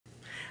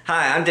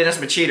Hi, I'm Dennis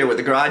Machida with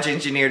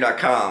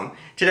theGarageEngineer.com.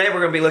 Today we're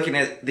going to be looking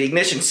at the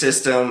ignition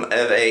system of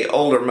an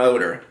older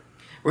motor.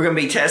 We're going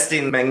to be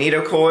testing the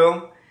Magneto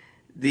coil,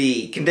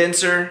 the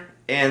condenser,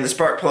 and the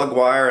spark plug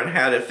wire and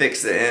how to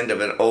fix the end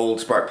of an old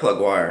spark plug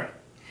wire.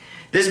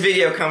 This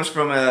video comes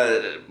from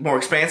a more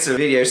expansive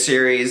video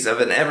series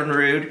of an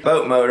Evinrude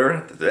boat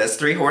motor that's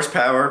 3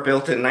 horsepower,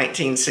 built in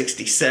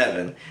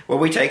 1967, where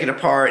we take it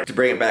apart to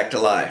bring it back to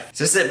life.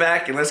 So sit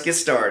back and let's get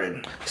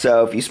started.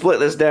 So if you split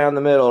this down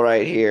the middle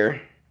right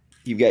here,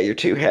 you've got your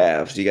two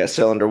halves. You got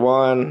cylinder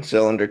 1,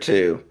 cylinder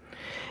 2.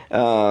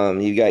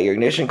 You've got your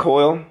ignition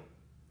coil.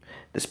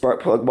 The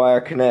spark plug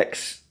wire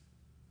connects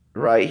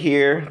right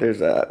here.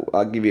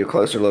 I'll give you a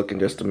closer look in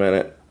just a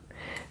minute.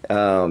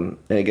 And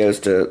it goes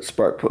to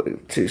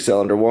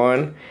cylinder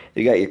 1.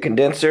 You got your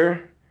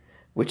condenser,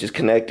 which is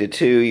connected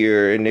to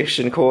your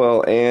ignition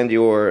coil and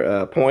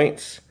your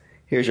points.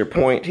 Here's your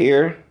point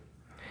here,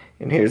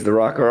 and here's the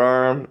rocker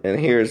arm, and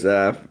here's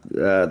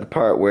the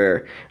part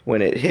where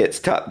when it hits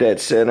top dead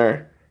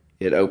center,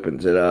 it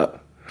opens it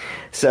up.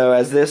 So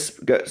as this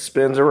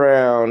spins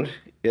around,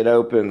 it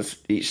opens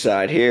each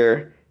side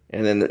here,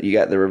 and then you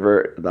got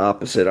the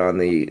opposite on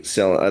the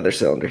other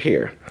cylinder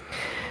here.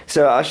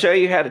 So I'll show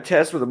you how to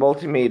test with a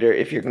multimeter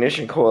if your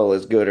ignition coil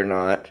is good or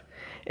not.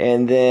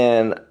 And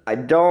then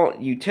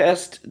you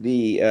test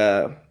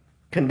the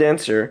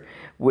condenser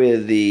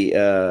with the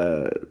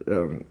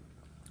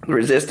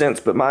resistance,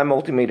 but my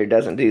multimeter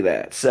doesn't do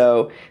that.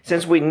 So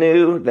since we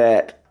knew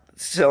that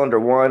cylinder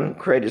 1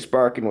 created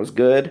spark and was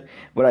good,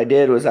 what I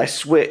did was I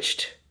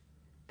switched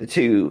the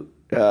two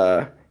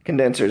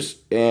condensers,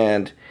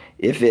 and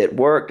if it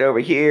worked over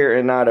here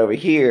and not over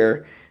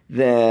here,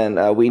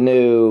 then we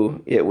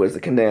knew it was the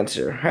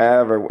condenser.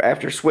 However,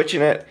 after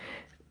switching it,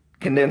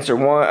 cylinder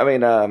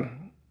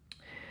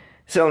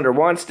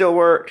 1 still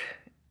worked,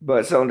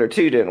 but cylinder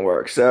 2 didn't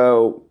work.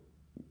 So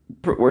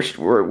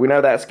we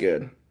know that's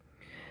good.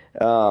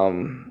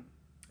 And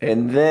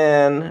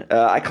then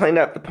I cleaned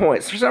up the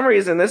points. For some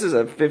reason, this is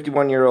a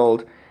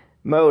 51-year-old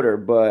motor,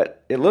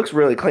 but it looks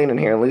really clean in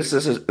here. Unless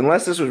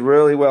this was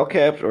really well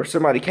kept, or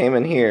somebody came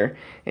in here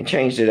and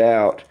changed it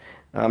out.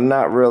 I'm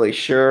not really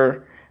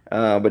sure.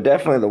 But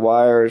definitely the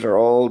wires are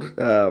old,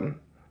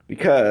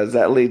 because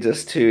that leads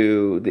us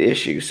to the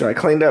issue. So I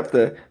cleaned up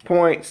the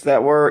points.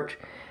 That worked.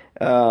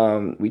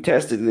 We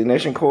tested the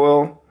ignition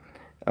coil,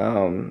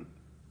 and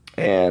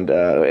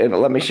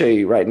let me show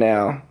you right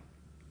now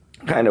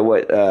kind of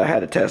how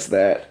to test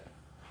that.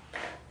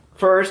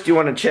 First, you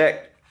want to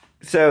check.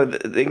 So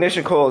the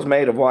ignition coil is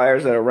made of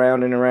wires that are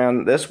round and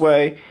around this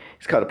way.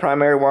 It's called the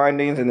primary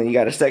windings, and then you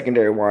got a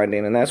secondary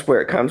winding, and that's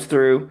where it comes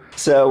through.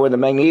 So when the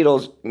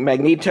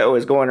magneto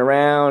is going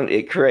around,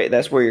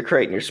 that's where you're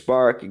creating your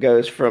spark. It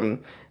goes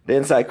from the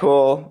inside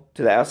coil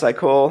to the outside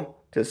coil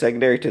to the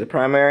secondary to the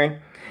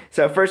primary.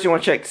 So first you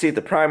want to check to see if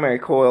the primary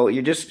coil,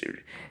 you're just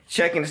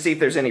checking to see if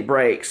there's any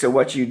breaks. So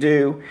what you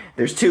do,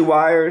 there's 2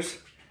 wires.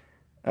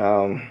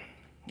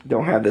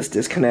 Don't have this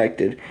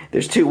disconnected.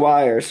 There's 2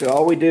 wires, so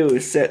all we do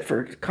is set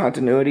for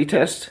continuity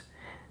test,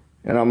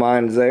 and our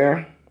mine's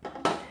there.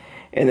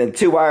 And then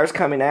 2 wires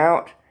coming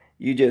out,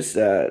 you just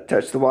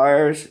touch the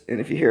wires,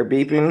 and if you hear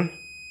beeping,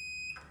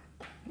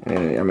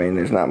 and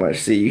there's not much.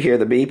 See, you hear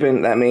the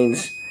beeping, that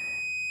means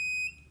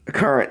the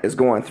current is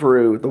going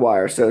through the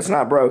wire, so it's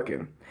not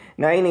broken.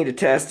 Now you need to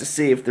test to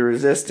see if the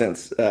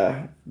resistance,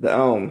 the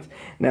ohms.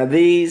 Now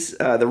these,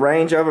 the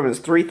range of them is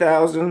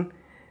 3,000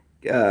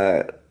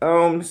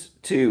 ohms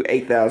to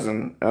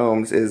 8,000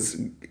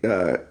 ohms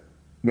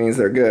means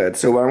they're good.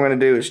 So what I'm going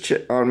to do is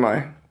on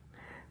my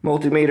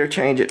multimeter,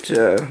 change it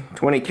to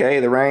 20K,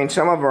 the range.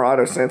 Some of them are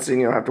auto sensing,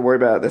 you don't have to worry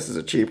about it. This is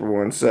a cheaper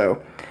one,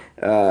 so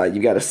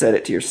you got to set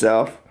it to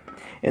yourself.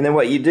 And then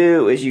what you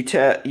do is you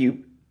touch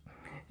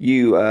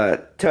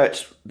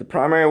the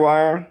primary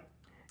wire,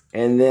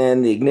 and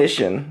then the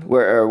ignition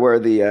where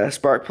the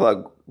spark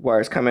plug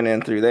wire is coming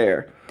in through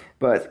there.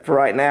 But for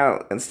right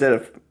now, since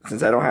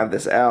I don't have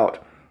this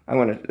out, I'm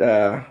going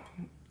to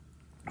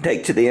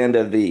take to the end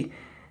of the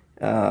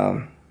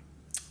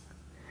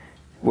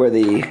where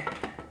the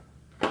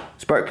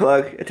spark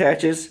plug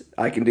attaches.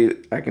 I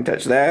can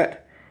touch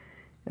that,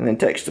 and then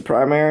touch the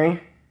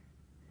primary,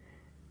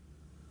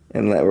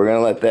 and we're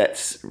gonna let that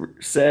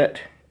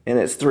set. And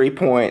it's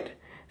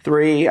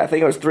 3.3. I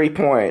think it was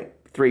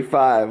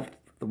 3.35.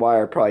 The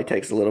wire probably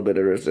takes a little bit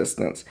of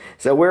resistance,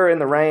 so we're in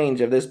the range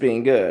of this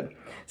being good.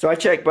 So I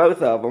checked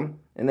both of them,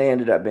 and they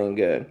ended up being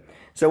good.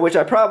 So which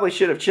I probably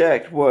should have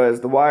checked was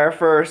the wire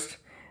first,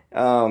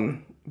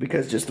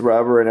 because just the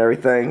rubber and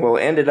everything. Well,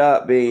 it ended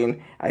up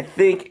being, I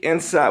think,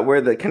 inside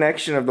where the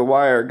connection of the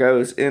wire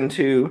goes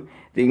into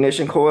the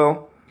ignition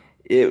coil,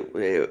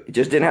 it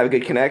just didn't have a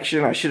good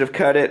connection. I should have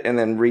cut it and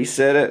then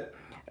reset it,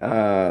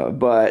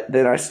 but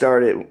then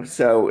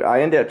so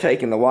I ended up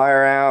taking the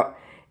wire out,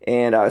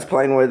 and I was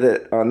playing with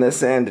it on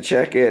this end to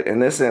check it,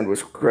 and this end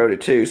was corroded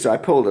too, so I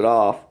pulled it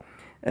off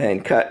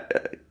and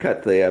cut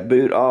the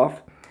boot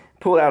off,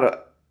 pulled out an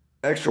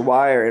extra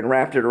wire and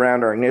wrapped it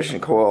around our ignition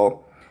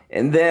coil,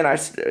 And then I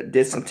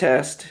did some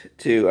tests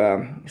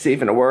to see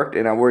if it worked,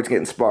 and I was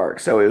getting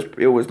sparks. So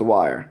it was the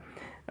wire.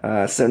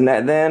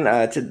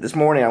 This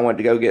morning I went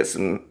to go get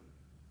some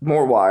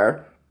more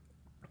wire,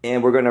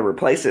 and we're going to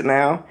replace it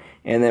now,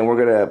 and then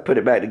we're going to put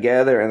it back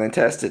together and then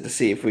test it to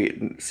see if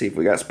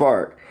we got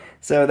spark.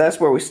 So that's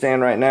where we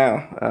stand right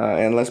now,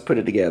 and let's put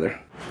it together.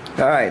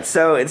 Alright,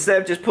 so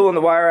instead of just pulling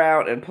the wire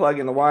out and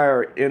plugging the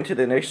wire into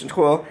the ignition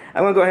coil,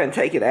 I'm going to go ahead and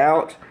take it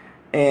out,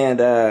 and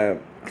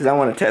because I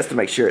want to test to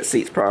make sure it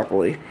seats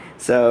properly.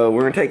 So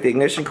we're going to take the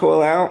ignition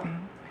coil out.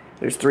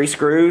 There's 3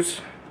 screws.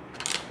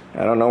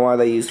 I don't know why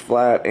they use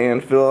flat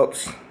and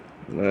Phillips,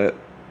 but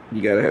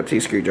you got to have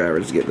 2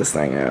 screwdrivers to get this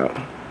thing out.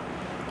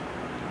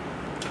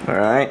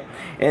 Alright,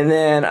 and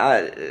then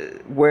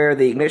where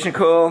the ignition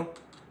coil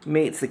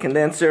meets the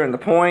condenser and the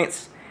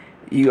points,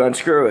 you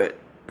unscrew it.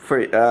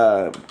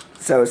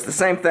 So it's the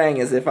same thing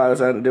as if I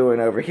was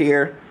undoing over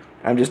here.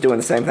 I'm just doing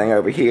the same thing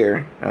over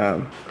here.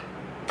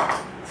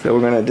 So we're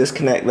going to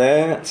disconnect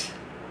that.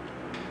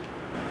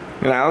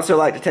 And I also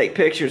like to take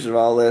pictures of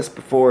all this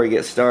before we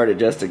get started,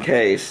 just in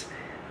case,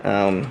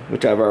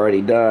 which I've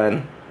already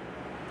done.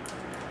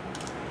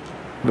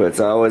 But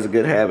it's always a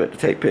good habit to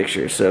take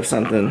pictures, so if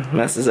something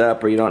messes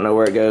up or you don't know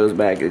where it goes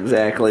back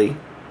exactly,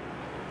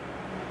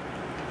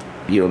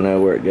 you'll know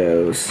where it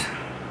goes.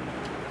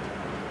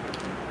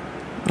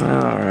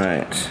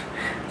 Alright,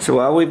 so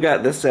while we've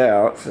got this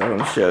out, so I'm going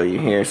to show you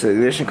here. So the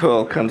ignition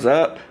coil comes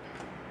up,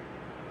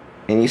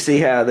 and you see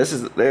how there's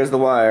the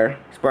wire,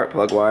 spark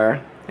plug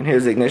wire, and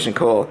here's the ignition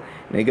coil,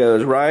 and it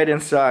goes right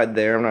inside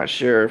there. I'm not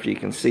sure if you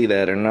can see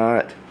that or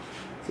not.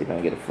 Let's see if I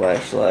can get a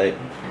flashlight.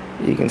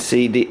 You can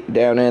see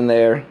down in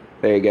there.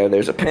 There you go.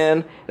 There's a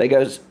pin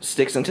that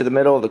sticks into the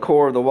middle of the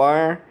core of the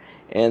wire,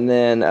 and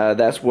then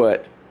that's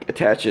what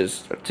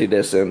attaches to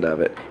this end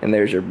of it. And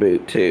there's your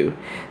boot too.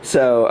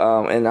 So,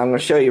 and I'm going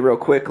to show you real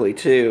quickly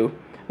too.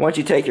 Once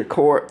you take your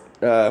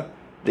the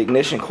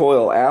ignition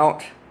coil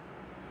out,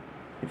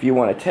 if you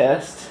want to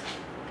test,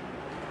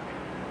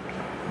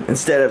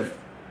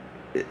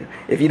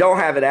 if you don't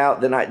have it out,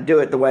 then I do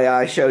it the way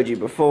I showed you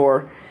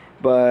before.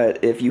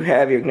 But if you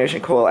have your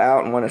ignition coil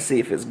out and want to see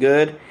if it's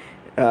good,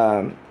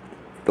 the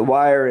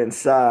wire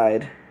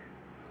inside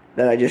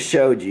that I just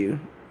showed you,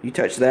 you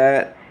touch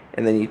that,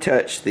 and then you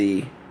touch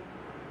the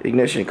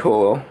ignition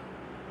coil.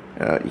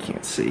 You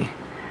can't see.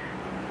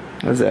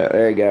 What's that?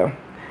 There you go.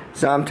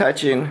 So I'm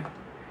touching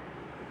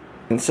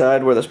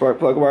inside where the spark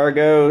plug wire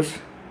goes,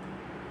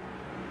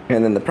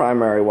 and then the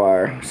primary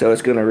wire. So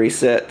it's going to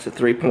reset to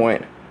 3.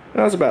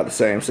 No, it's about the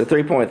same, so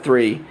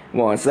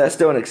 3.31, so that's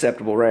still an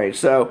acceptable range.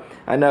 So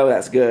I know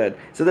that's good.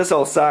 So this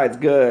whole side's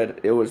good.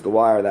 It was the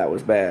wire that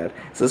was bad.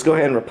 So let's go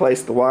ahead and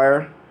replace the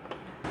wire.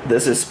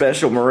 This is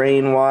special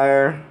marine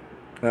wire.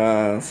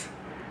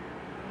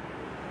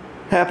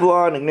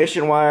 Hapalon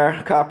ignition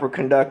wire, copper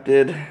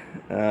conducted,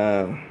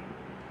 and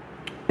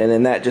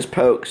then that just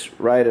pokes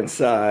right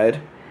inside.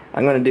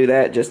 I'm going to do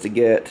that just to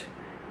get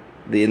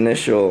the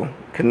initial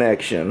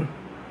connection.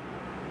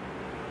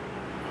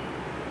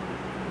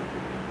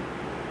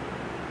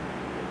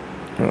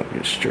 I'll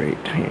get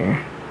straight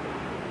here.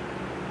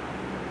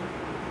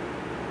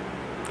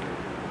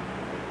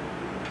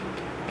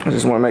 I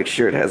just want to make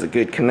sure it has a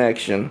good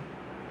connection.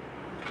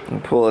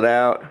 And pull it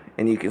out,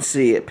 and you can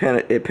see it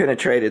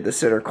penetrated the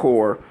center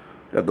core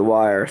of the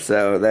wire,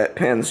 so that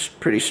pin's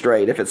pretty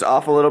straight. If it's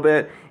off a little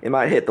bit, it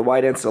might hit the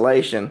white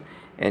insulation,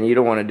 and you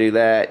don't want to do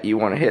that. You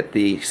want to hit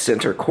the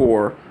center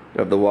core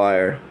of the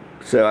wire.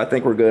 So I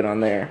think we're good on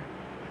there.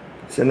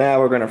 So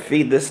now we're going to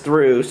feed this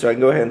through, so I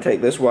can go ahead and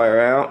take this wire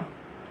out.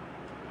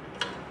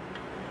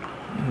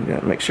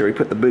 Gotta make sure we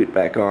put the boot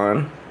back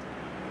on.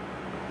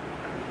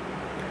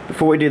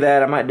 Before we do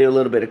that, I might do a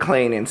little bit of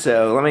cleaning,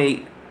 so let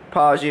me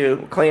pause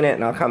you, clean it,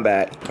 and I'll come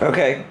back.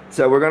 Okay,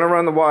 so we're going to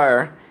run the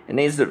wire. It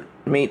needs to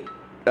meet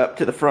up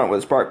to the front where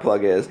the spark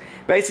plug is.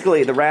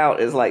 Basically, the route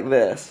is like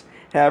this.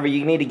 However,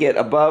 you need to get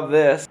above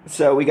this,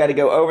 so we got to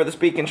go over the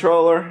speed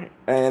controller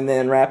and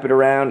then wrap it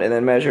around and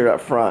then measure it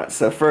up front.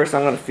 So first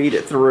I'm going to feed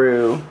it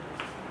through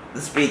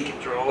the speed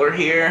controller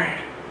here.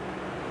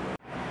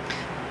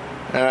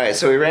 Alright,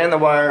 so we ran the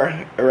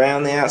wire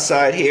around the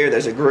outside here.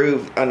 There's a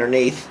groove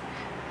underneath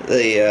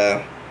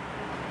the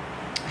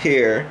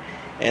here,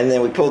 and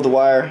then we pulled the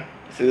wire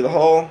through the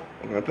hole.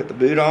 I'm going to put the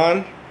boot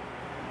on.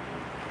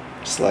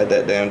 Slide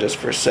that down just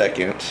for a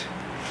second,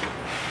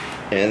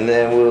 and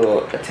then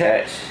we'll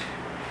attach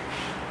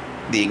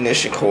the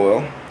ignition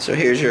coil. So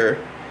here's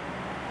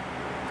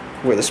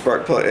where the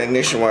spark plug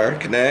ignition wire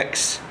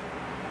connects.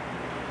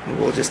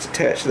 We'll just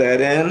attach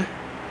that in.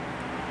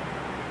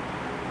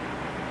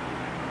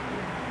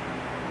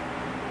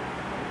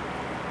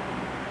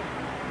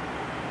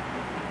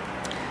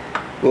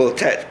 We'll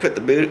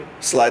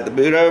slide the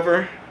boot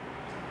over,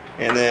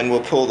 and then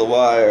we'll pull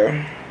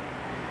the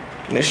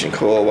ignition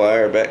coil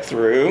wire back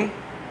through.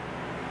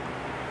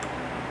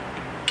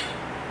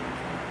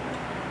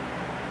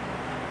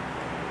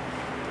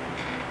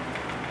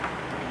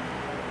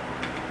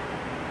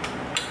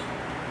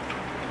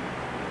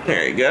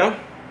 There you go.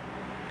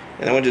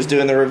 And then we'll just do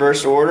in the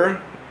reverse order.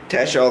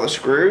 attach all the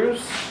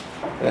screws.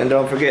 And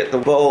don't forget the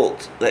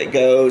bolt that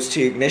goes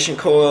to ignition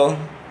coil.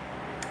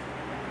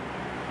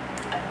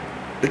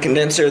 The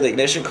condenser, the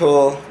ignition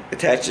coil,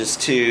 attaches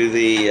to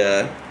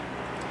the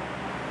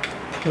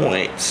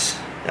points.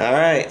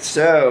 Alright,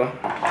 so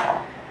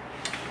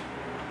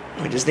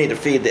we just need to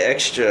feed the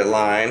extra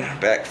line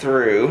back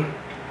through.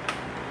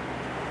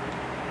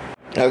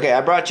 Okay,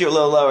 I brought you a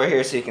little lower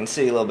here so you can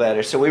see a little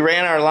better. So we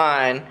ran our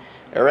line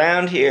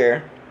around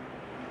here,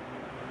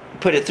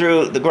 put it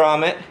through the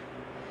grommet,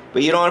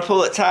 but you don't want to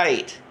pull it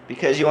tight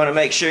because you want to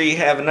make sure you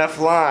have enough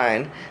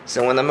line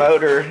so when the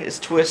motor is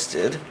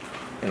twisted,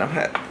 and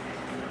I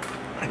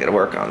gotta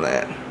work on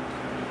that.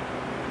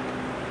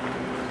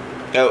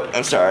 Oh,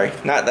 I'm sorry,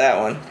 not that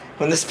one.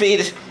 When the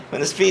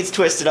speed's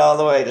twisted all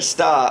the way to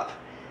stop,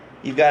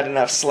 you've got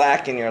enough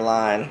slack in your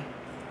line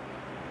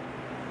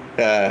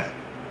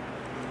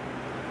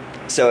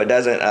so it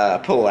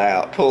doesn't pull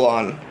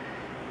on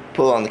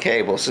the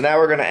cable. So now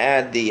we're going to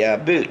add the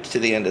boot to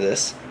the end of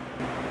this.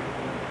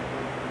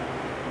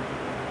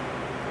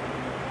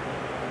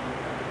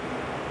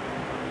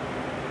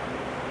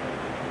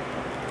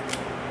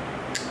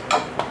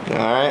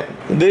 Alright,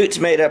 the boot's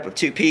made up of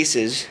two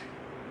pieces.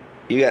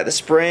 You got the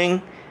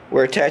spring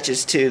where it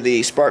attaches to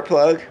the spark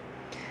plug.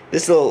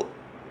 This little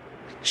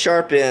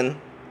sharp end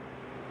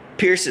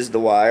pierces the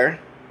wire,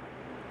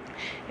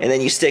 and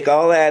then you stick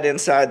all that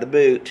inside the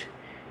boot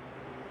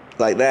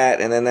like that,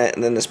 and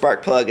then the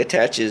spark plug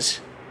attaches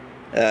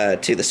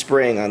to the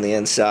spring on the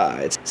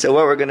inside. So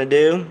what we're going to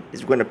do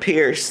is we're going to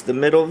pierce the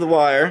middle of the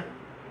wire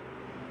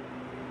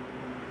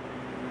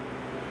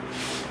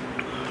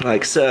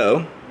like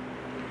so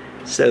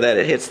that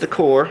it hits the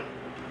core.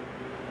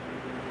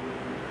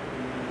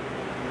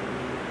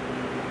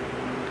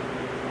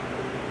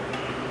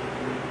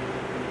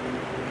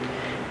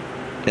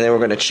 And then we're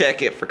going to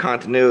check it for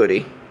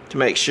continuity to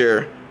make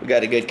sure we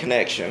got a good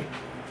connection.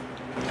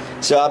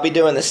 So I'll be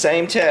doing the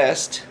same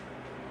test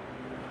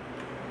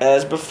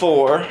as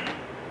before.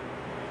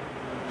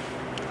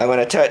 I'm going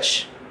to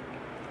touch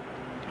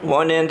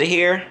one end to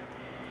here,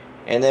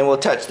 and then we'll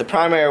touch the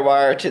primary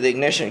wire to the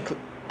ignition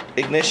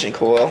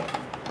coil.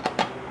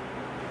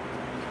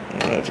 I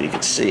don't know if you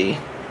can see.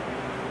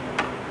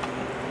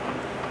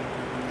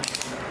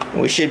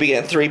 We should be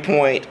getting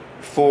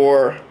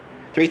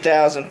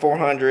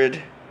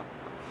 3,400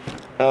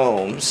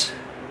 ohms.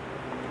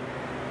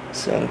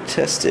 So I'll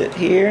test it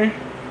here.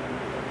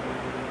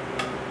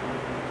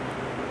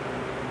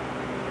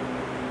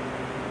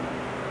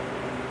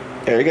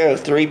 There we go,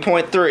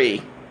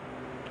 3.3.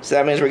 So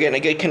that means we're getting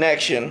a good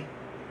connection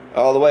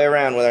all the way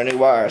around with our new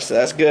wire, so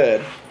that's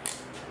good.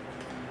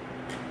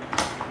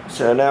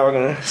 So now we're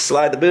going to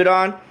slide the boot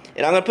on,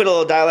 and I'm going to put a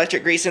little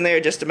dielectric grease in there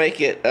just to make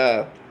it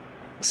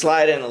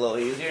slide in a little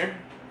easier.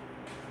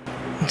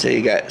 So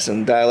you got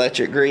some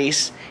dielectric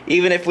grease.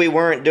 Even if we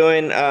weren't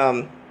doing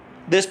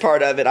this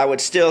part of it, I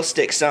would still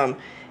stick some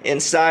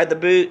inside the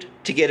boot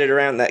to get it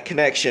around that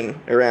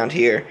connection around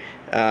here.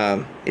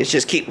 It's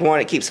just one,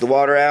 it keeps the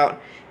water out,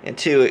 and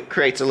two, it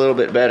creates a little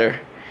bit better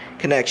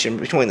connection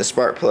between the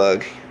spark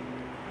plug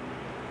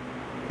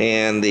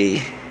and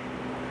the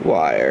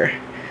wire.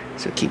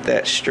 So keep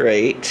that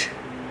straight.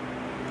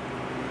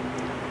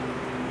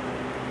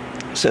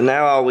 So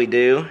now all we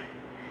do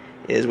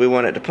is we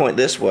want it to point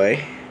this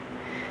way.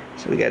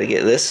 So we got to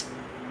get this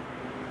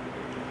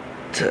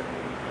to,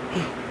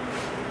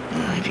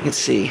 if you can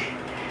see,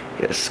 you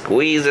got to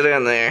squeeze it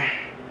in there.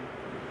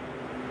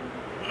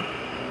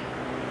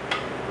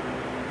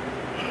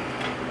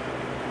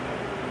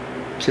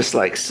 Just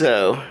like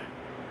so.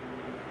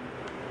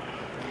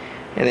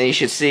 And then you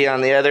should see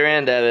on the other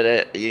end of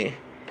it,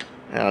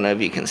 I don't know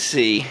if you can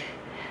see.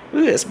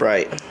 Ooh, that's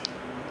bright.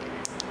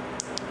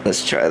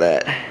 Let's try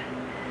that.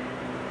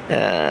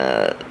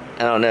 I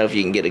don't know if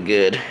you can get a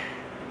good.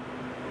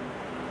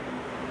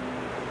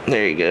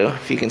 There you go.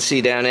 If you can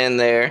see down in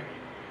there,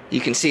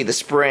 you can see the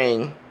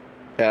spring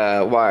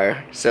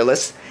wire. So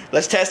let's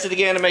test it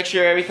again to make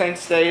sure everything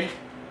stayed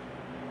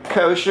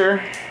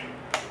kosher.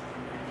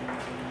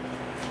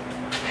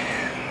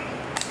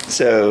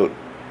 So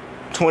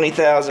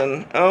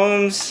 20,000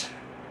 ohms.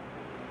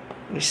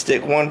 We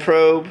stick one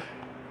probe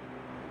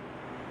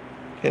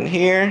in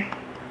here.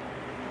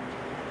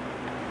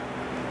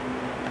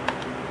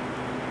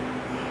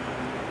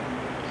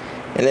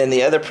 And then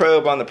the other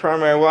probe on the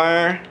primary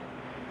wire.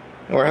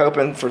 And we're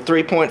hoping for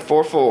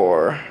 3.44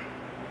 or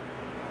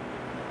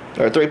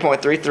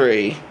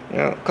 3.33. You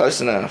know, close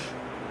enough.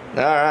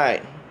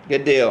 Alright,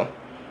 good deal.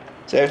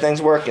 So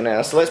everything's working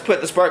now. So let's put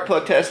the spark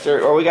plug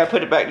tester, or we got to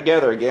put it back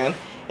together again.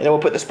 And then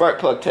we'll put the spark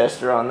plug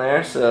tester on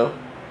there. So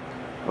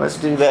let's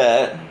do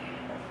that.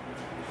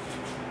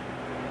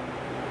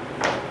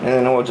 And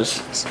then we'll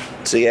just,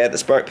 so you add the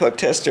spark plug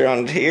tester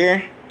onto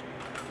here.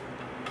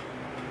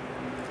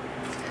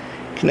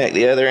 Connect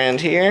the other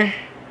end here.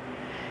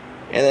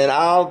 And then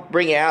I'll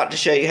bring it out to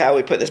show you how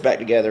we put this back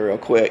together real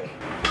quick.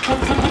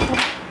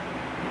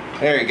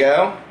 There you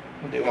go.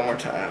 We'll do it one more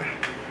time.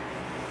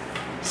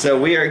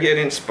 So we are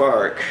getting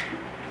spark.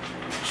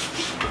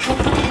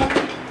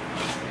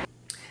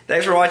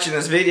 Thanks for watching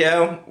this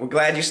video. We're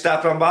glad you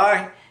stopped on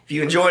by. If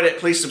you enjoyed it,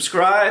 please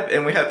subscribe,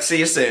 and we hope to see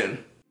you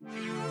soon.